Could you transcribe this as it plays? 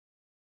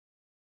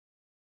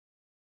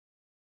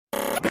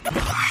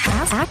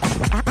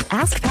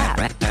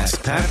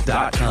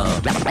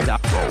AskPat.com.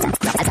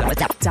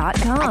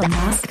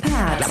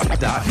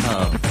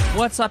 AskPat.com.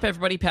 What's up,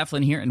 everybody? Pat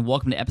Flynn here, and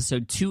welcome to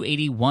episode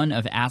 281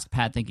 of Ask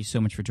Pat. Thank you so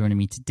much for joining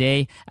me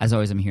today. As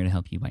always, I'm here to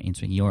help you by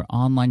answering your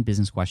online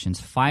business questions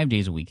 5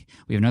 days a week.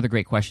 We have another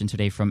great question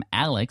today from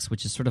Alex,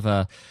 which is sort of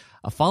a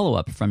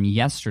follow-up from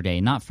yesterday,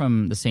 not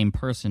from the same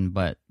person,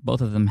 but both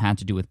of them had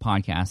to do with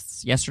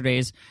podcasts.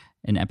 Yesterday's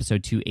in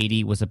episode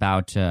 280 was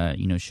about,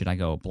 should I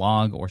go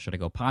blog or should I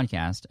go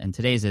podcast? And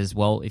today's is,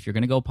 well, if you're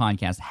going to go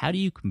podcast, how do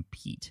you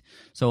compete?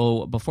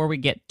 So before we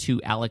get to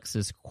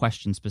Alex's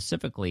question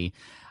specifically,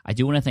 I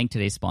do want to thank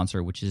today's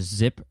sponsor, which is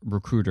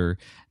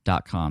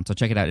ZipRecruiter.com. So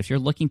check it out. If you're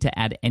looking to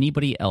add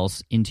anybody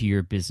else into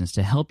your business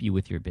to help you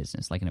with your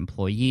business, like an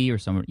employee or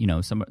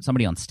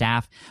somebody on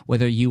staff,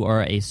 whether you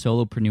are a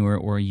solopreneur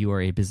or you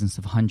are a business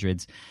of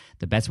hundreds,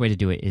 the best way to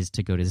do it is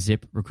to go to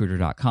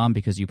ZipRecruiter.com,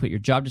 because you put your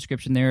job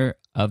description there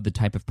of the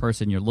type of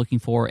person you're looking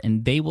for,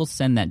 and they will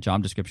send that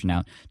job description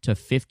out to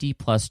 50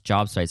 plus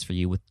job sites for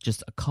you with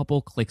just a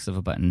couple clicks of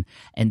a button,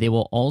 and they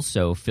will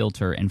also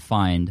filter and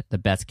find the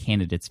best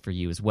candidates for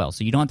you as well.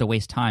 So you don't have to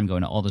waste time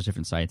going to all those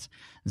different sites.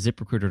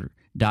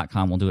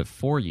 ZipRecruiter.com will do it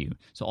for you.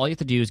 So all you have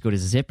to do is go to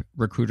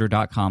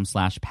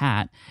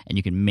ZipRecruiter.com/Pat, and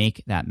you can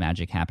make that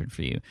magic happen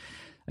for you.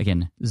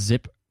 Again,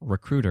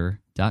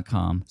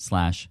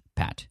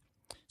 ZipRecruiter.com/Pat.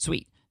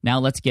 Sweet. Now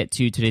let's get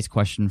to today's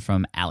question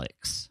from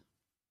Alex.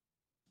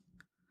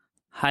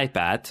 Hi,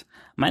 Pat.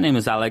 My name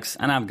is Alex,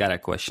 and I've got a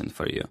question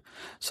for you.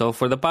 So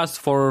for the past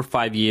 4 or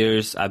 5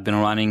 years, I've been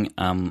running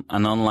an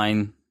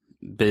online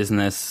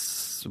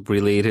business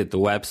related to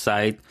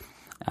website.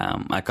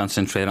 I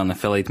concentrate on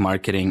affiliate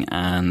marketing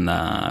and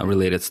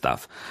related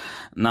stuff.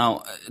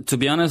 Now, to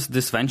be honest,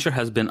 this venture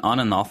has been on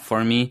and off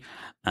for me,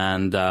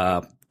 and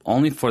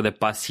only for the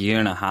past year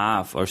and a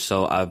half or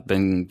so, I've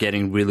been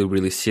getting really,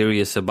 really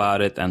serious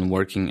about it and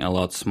working a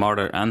lot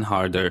smarter and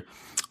harder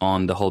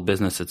on the whole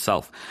business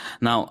itself.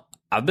 Now,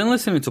 I've been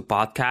listening to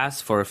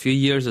podcasts for a few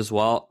years as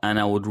well, and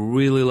I would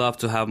really love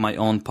to have my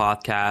own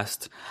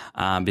podcast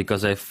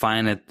because I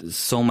find it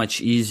so much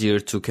easier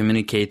to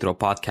communicate through a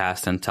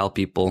podcast and tell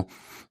people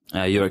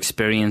your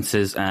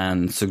experiences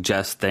and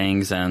suggest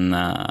things and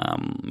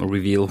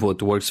reveal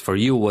what works for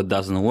you, what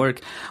doesn't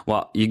work.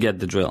 Well, you get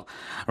the drill,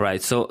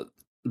 right? So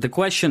the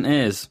question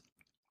is,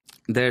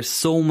 there's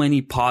so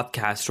many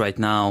podcasts right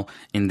now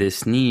in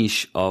this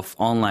niche of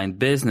online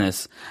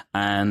business,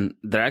 and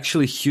they're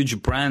actually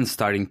huge brands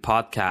starting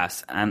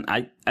podcasts. And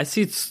I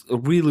see it's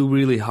really,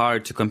 really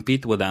hard to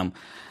compete with them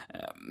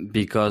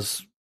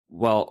because,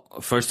 well,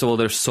 first of all,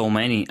 there's so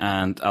many,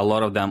 and a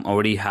lot of them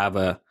already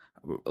have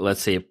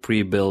let's say a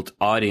pre-built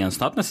audience,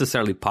 not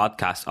necessarily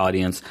podcast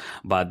audience,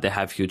 but they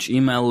have huge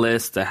email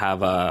lists, they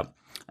have a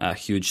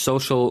huge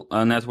social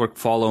network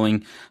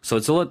following. So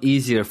it's a lot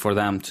easier for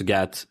them to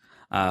get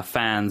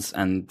fans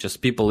and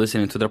just people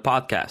listening to their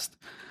podcast.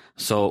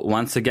 So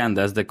once again,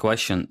 that's the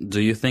question. Do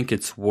you think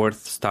it's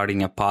worth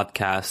starting a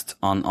podcast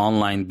on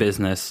online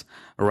business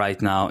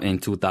right now in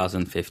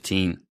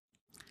 2015?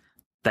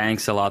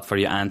 Thanks a lot for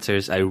your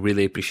answers. I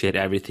really appreciate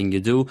everything you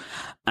do.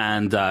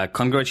 And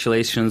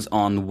congratulations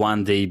on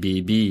One Day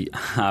BB.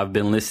 I've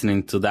been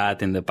listening to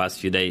that in the past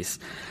few days.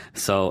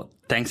 So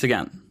thanks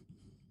again.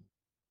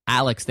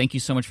 Alex, thank you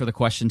so much for the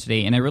question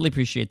today, and I really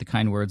appreciate the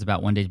kind words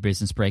about One Day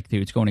Business Breakthrough.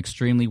 It's going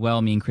extremely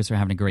well. Me and Chris are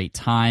having a great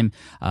time.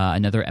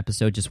 Another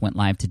episode just went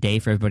live today.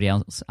 For everybody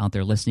else out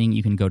there listening,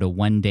 you can go to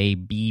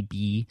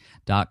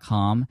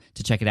onedaybb.com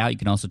to check it out. You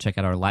can also check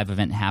out our live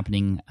event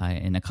happening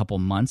in a couple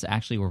months.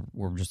 Actually,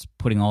 we're just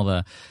putting all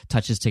the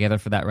touches together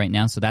for that right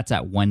now, so that's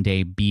at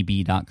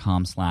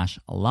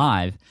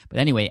onedaybb.com/live. But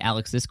anyway,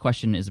 Alex, this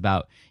question is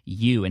about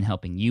you and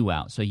helping you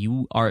out. So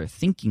you are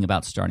thinking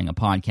about starting a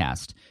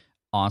podcast.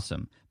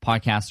 Awesome.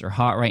 Podcasts are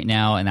hot right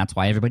now, and that's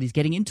why everybody's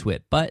getting into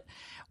it. But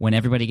when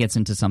everybody gets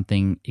into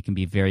something, it can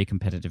be very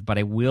competitive. But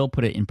I will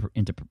put it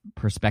into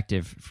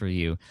perspective for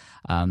you.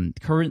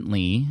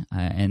 Currently,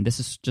 and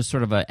this is just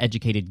sort of an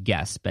educated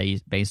guess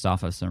based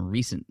off of some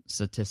recent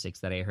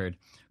statistics that I heard.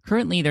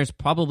 Currently, there's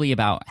probably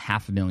about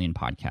 500,000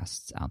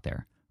 podcasts out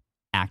there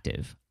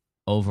active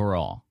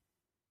overall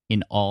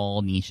in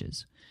all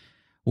niches,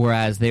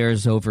 whereas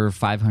there's over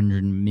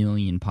 500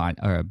 million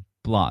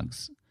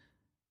blogs.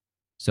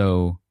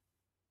 So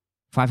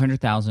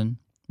 500,000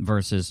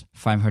 versus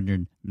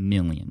 500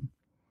 million.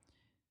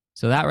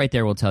 So that right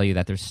there will tell you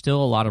that there's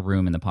still a lot of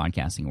room in the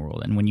podcasting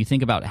world. And when you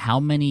think about how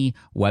many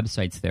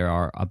websites there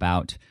are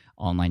about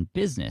online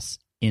business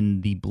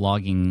in the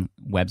blogging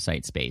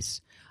website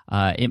space,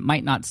 it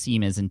might not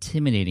seem as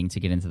intimidating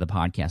to get into the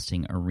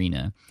podcasting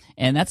arena.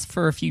 And that's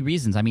for a few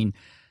reasons. I mean,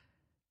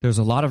 there's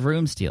a lot of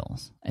room still,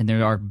 and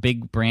there are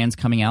big brands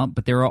coming out,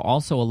 but there are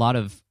also a lot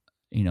of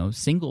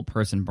single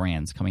person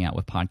brands coming out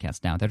with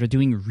podcasts now that are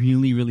doing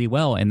really, really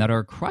well and that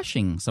are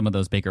crushing some of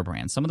those bigger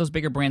brands. Some of those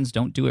bigger brands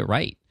don't do it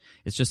right.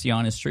 It's just the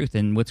honest truth.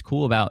 And what's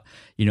cool about,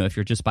 if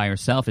you're just by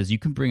yourself is you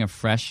can bring a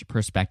fresh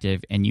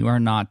perspective and you are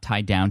not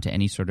tied down to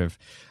any sort of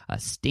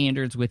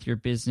standards with your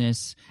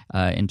business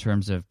in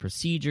terms of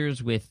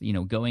procedures with,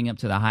 going up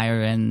to the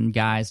higher end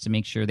guys to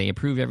make sure they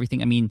approve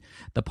everything. I mean,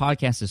 the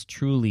podcast is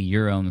truly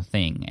your own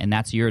thing. And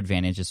that's your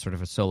advantage as sort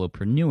of a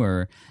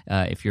solopreneur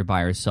if you're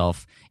by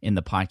yourself in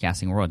the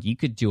podcasting world. You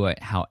could do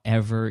it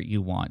however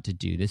you want to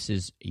do. This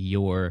is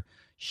your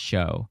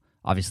show.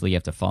 Obviously, you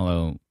have to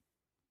follow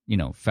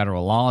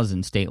federal laws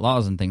and state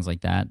laws and things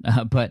like that.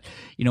 But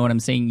you know what I'm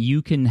saying?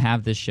 You can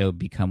have this show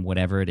become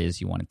whatever it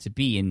is you want it to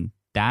be. And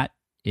that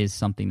is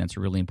something that's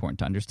really important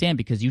to understand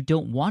because you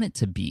don't want it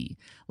to be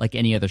like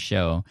any other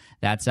show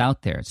that's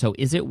out there. So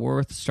is it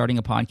worth starting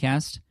a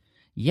podcast?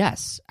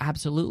 Yes,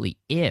 absolutely.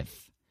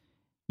 If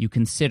you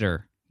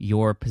consider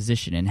your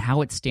position and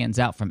how it stands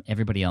out from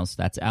everybody else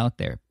that's out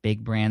there.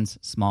 Big brands,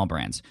 small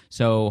brands.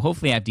 So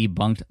hopefully I've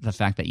debunked the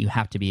fact that you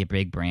have to be a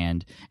big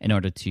brand in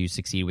order to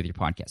succeed with your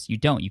podcast. You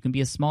don't. You can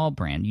be a small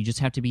brand. You just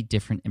have to be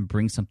different and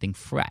bring something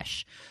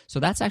fresh. So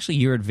that's actually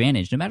your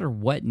advantage. No matter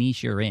what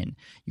niche you're in,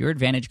 your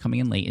advantage coming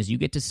in late is you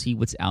get to see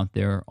what's out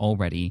there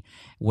already,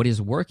 what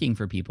is working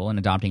for people and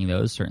adopting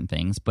those certain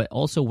things, but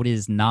also what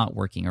is not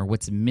working or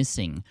what's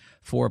missing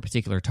for a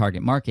particular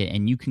target market,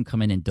 and you can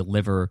come in and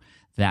deliver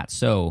that.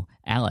 So,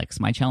 Alex,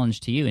 my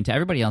challenge to you and to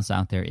everybody else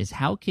out there is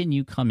how can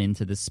you come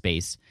into this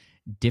space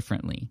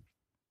differently?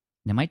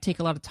 And it might take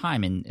a lot of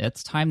time, and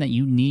that's time that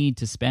you need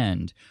to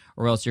spend,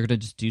 or else you're going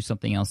to just do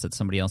something else that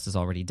somebody else has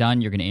already done.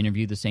 You're going to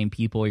interview the same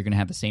people. You're going to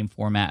have the same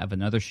format of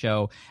another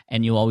show,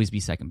 and you'll always be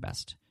second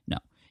best. No,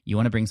 you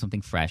want to bring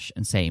something fresh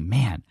and say,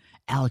 man,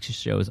 Alex's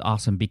show is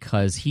awesome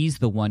because he's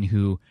the one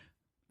who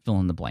fill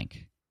in the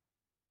blank.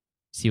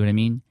 See what I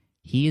mean?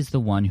 He is the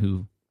one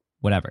who,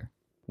 whatever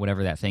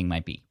that thing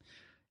might be.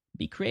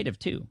 Be creative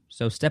too.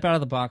 So step out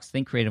of the box,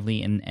 think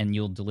creatively, and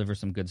you'll deliver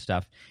some good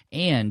stuff.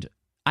 And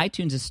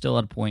iTunes is still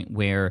at a point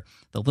where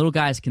the little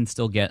guys can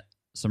still get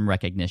some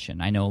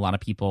recognition. I know a lot of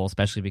people,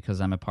 especially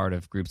because I'm a part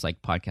of groups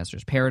like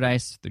Podcasters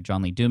Paradise through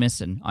John Lee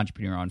Dumas and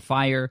Entrepreneur on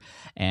Fire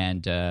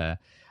and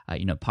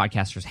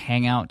Podcasters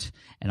Hangout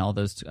and all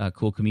those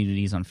cool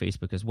communities on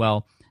Facebook as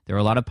well. There are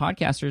a lot of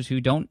podcasters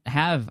who don't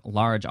have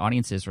large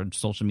audiences or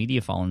social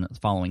media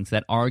followings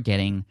that are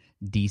getting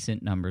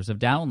decent numbers of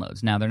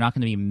downloads. Now, they're not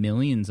going to be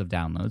millions of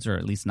downloads, or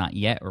at least not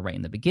yet or right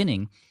in the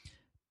beginning.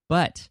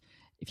 But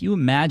if you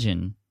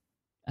imagine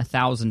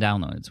 1,000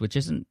 downloads, which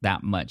isn't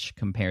that much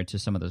compared to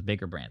some of those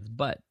bigger brands,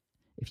 but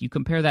if you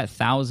compare that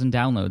 1,000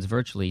 downloads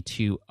virtually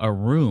to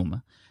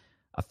a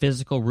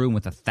physical room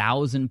with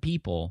 1,000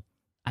 people,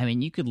 I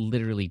mean, you could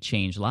literally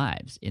change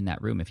lives in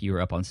that room if you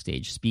were up on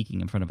stage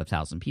speaking in front of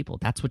 1,000 people.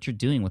 That's what you're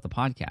doing with a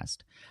podcast.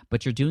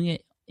 But you're doing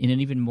it in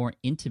an even more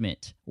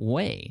intimate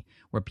way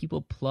where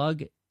people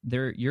plug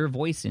your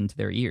voice into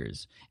their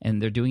ears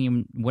and they're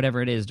doing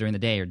whatever it is during the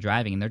day or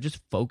driving, and they're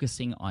just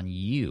focusing on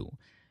you.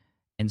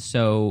 And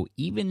so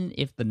even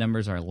if the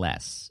numbers are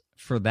less,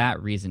 for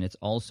that reason, it's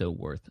also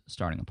worth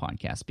starting a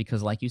podcast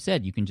because, like you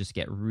said, you can just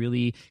get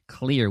really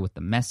clear with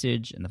the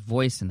message and the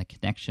voice and the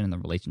connection and the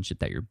relationship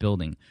that you're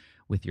building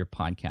with your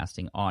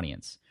podcasting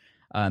audience.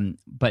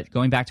 But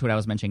going back to what I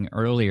was mentioning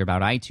earlier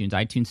about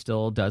iTunes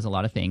still does a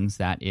lot of things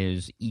that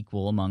is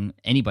equal among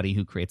anybody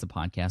who creates a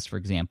podcast. For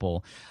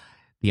example,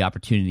 the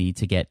opportunity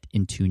to get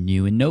into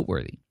new and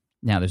noteworthy.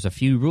 Now, there's a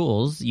few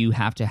rules. You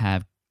have to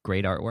have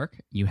great artwork,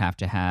 you have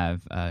to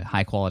have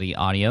high quality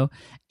audio,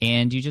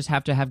 and you just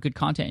have to have good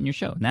content in your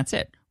show. And that's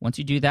it. Once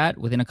you do that,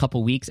 within a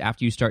couple weeks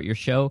after you start your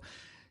show,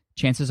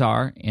 chances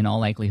are, in all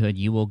likelihood,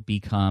 you will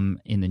become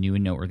in the new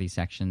and noteworthy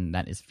section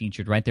that is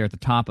featured right there at the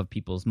top of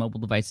people's mobile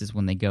devices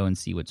when they go and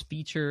see what's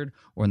featured,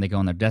 or when they go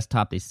on their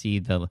desktop, they see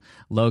the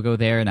logo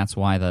there, and that's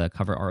why the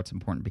cover art's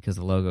important because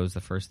the logo is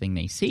the first thing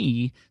they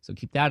see, so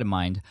keep that in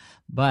mind.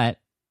 But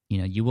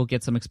you will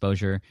get some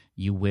exposure.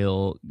 You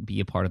will be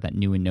a part of that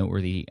new and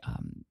noteworthy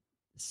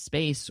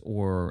space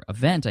or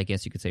event, I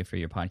guess you could say, for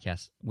your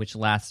podcast, which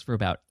lasts for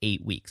about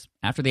 8 weeks.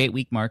 After the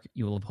 8-week mark,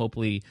 you will have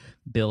hopefully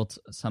built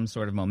some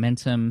sort of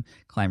momentum,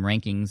 climb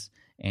rankings,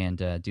 and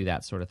do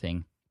that sort of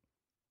thing.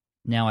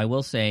 Now, I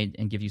will say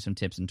and give you some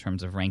tips in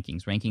terms of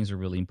rankings. Rankings are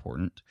really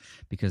important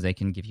because they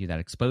can give you that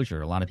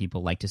exposure. A lot of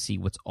people like to see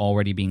what's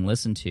already being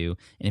listened to,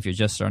 and if you're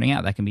just starting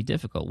out, that can be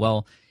difficult.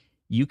 Well,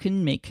 you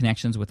can make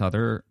connections with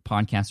other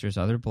podcasters,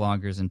 other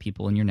bloggers, and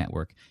people in your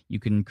network. You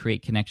can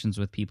create connections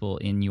with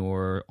people on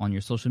your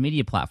social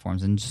media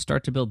platforms and just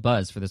start to build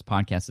buzz for this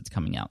podcast that's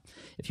coming out.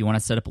 If you want to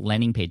set up a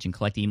landing page and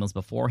collect emails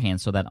beforehand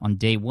so that on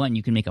day one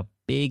you can make a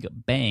big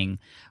bang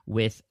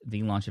with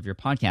the launch of your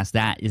podcast,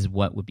 that is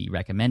what would be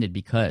recommended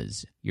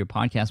because your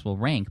podcast will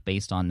rank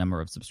based on number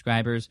of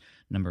subscribers,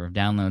 number of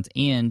downloads,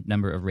 and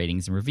number of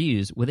ratings and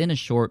reviews within a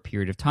short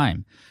period of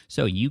time.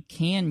 So you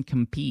can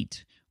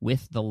compete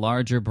with the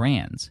larger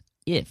brands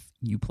if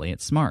you play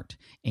it smart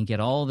and get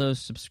all those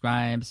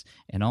subscribes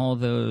and all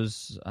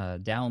those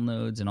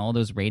downloads and all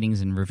those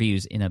ratings and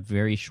reviews in a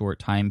very short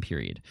time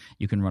period.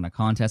 You can run a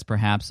contest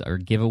perhaps or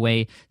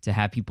giveaway to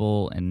have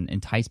people and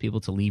entice people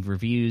to leave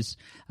reviews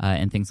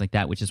and things like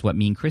that, which is what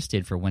me and Chris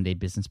did for One Day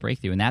Business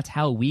Breakthrough. And that's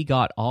how we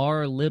got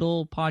our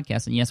little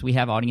podcast. And yes, we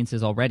have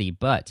audiences already,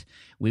 but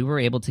we were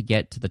able to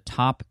get to the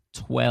top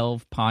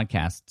 12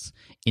 podcasts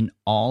in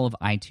all of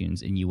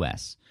iTunes in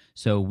US.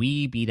 So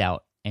we beat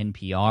out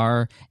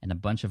NPR and a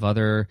bunch of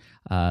other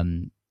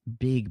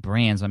big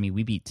brands. I mean,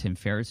 we beat Tim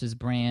Ferriss's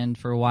brand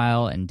for a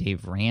while and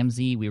Dave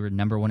Ramsey. We were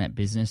number one at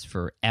business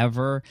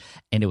forever,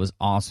 and it was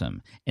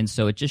awesome. And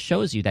so it just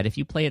shows you that if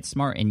you play it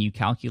smart and you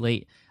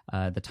calculate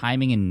the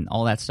timing and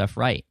all that stuff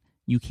right,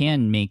 you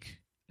can make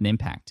an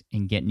impact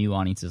and get new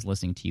audiences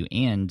listening to you,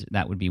 and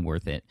that would be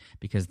worth it,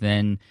 because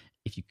then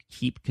if you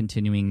keep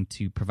continuing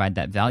to provide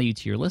that value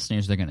to your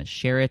listeners, they're going to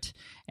share it,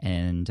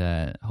 and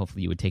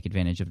hopefully you would take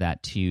advantage of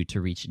that too to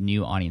reach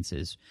new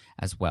audiences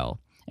as well.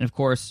 And of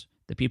course,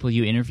 the people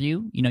you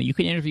interview, you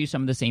can interview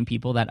some of the same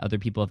people that other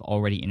people have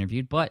already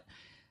interviewed, but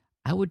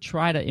I would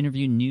try to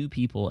interview new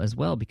people as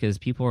well, because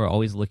people are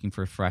always looking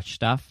for fresh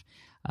stuff.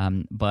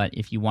 But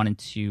if you wanted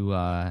to,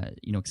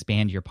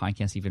 expand your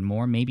podcast even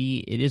more, maybe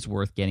it is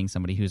worth getting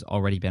somebody who's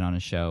already been on a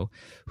show,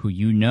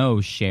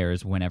 who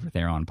shares whenever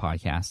they're on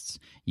podcasts.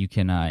 You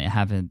can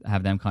have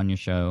them come on your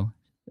show,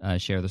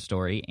 share the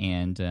story,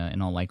 and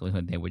in all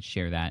likelihood, they would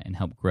share that and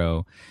help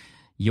grow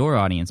your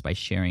audience by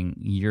sharing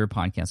your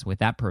podcast with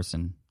that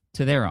person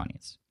to their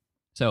audience.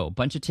 So a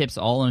bunch of tips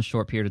all in a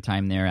short period of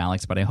time there,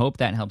 Alex, but I hope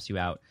that helps you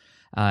out.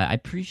 I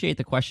appreciate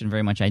the question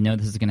very much. I know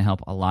this is going to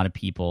help a lot of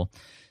people.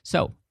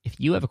 So if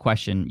you have a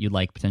question you'd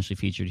like potentially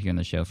featured here on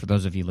the show, for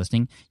those of you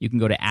listening, you can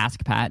go to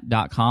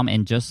askpat.com,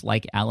 and just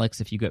like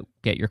Alex, if you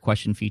get your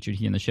question featured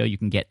here in the show, you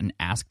can get an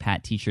Ask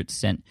Pat t-shirt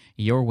sent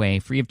your way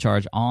free of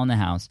charge, all in the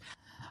house.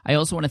 I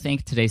also want to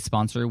thank today's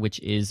sponsor, which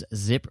is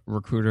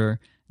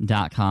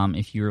ZipRecruiter.com.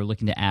 If you're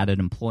looking to add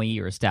an employee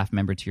or a staff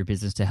member to your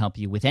business to help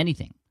you with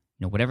anything,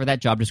 whatever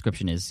that job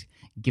description is,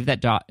 give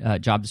that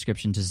job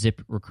description to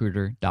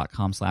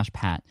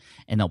ZipRecruiter.com/Pat,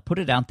 and they'll put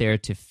it out there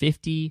to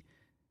 50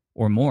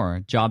 or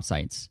more job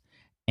sites.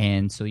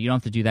 And so you don't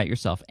have to do that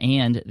yourself,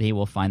 and they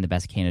will find the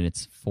best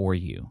candidates for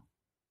you,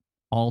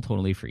 all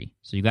totally free.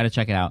 So you got to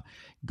check it out.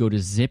 Go to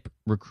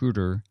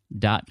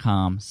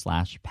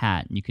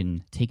ZipRecruiter.com/Pat, and you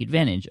can take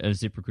advantage of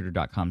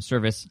ZipRecruiter.com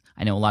service.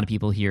 I know a lot of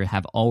people here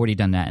have already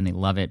done that, and they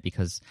love it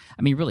because,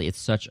 really, it's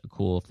such a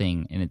cool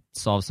thing, and it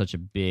solves such a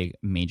big,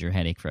 major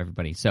headache for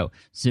everybody. So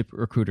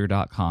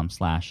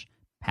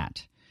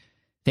ZipRecruiter.com/Pat.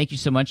 Thank you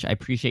so much. I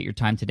appreciate your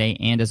time today,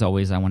 and as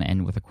always, I want to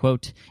end with a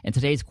quote. And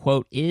today's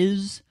quote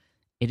is,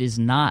 "It is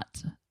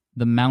not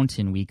the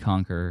mountain we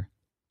conquer,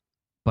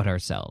 but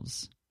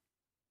ourselves."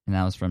 And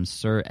that was from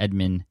Sir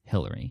Edmund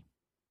Hillary.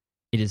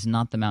 It is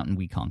not the mountain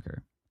we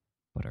conquer,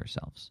 but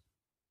ourselves.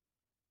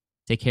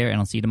 Take care, and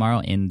I'll see you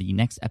tomorrow in the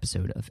next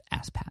episode of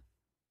Ask Pat.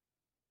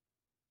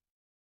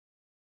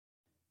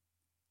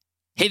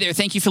 Hey there,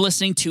 thank you for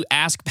listening to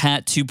Ask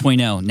Pat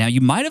 2.0. Now,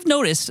 you might have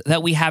noticed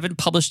that we haven't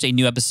published a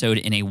new episode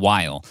in a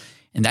while,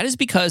 and that is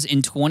because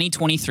in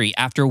 2023,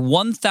 after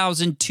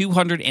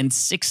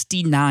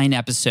 1,269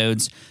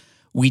 episodes,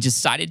 we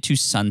decided to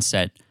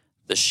sunset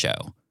the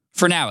show.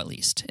 For now, at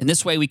least. In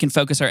this way, we can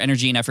focus our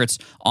energy and efforts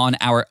on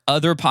our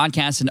other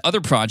podcasts and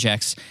other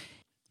projects.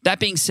 That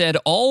being said,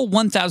 all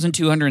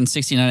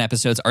 1,269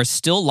 episodes are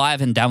still live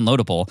and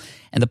downloadable,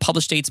 and the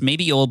published dates may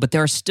be old, but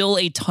there are still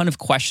a ton of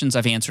questions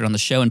I've answered on the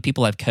show and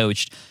people I've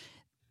coached.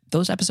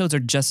 Those episodes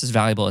are just as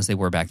valuable as they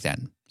were back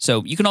then.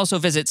 So you can also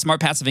visit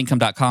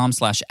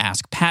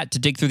smartpassiveincome.com/askpat to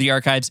dig through the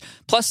archives.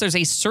 Plus, there's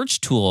a search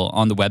tool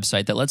on the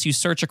website that lets you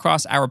search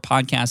across our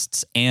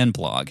podcasts and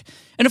blog.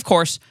 And of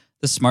course,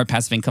 the Smart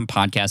Passive Income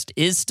podcast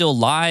is still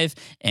live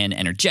and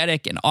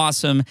energetic and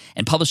awesome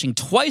and publishing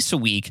twice a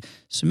week.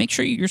 So make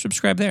sure you're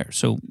subscribed there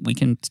so we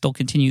can still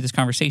continue this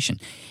conversation.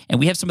 And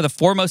we have some of the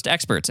foremost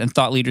experts and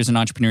thought leaders in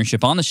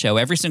entrepreneurship on the show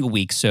every single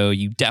week, so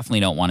you definitely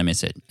don't want to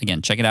miss it.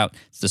 Again, check it out.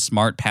 It's the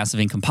Smart Passive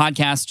Income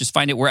podcast. Just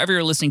find it wherever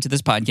you're listening to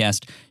this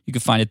podcast. You can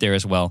find it there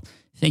as well.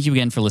 Thank you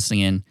again for listening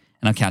in, and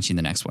I'll catch you in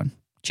the next one.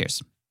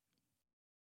 Cheers.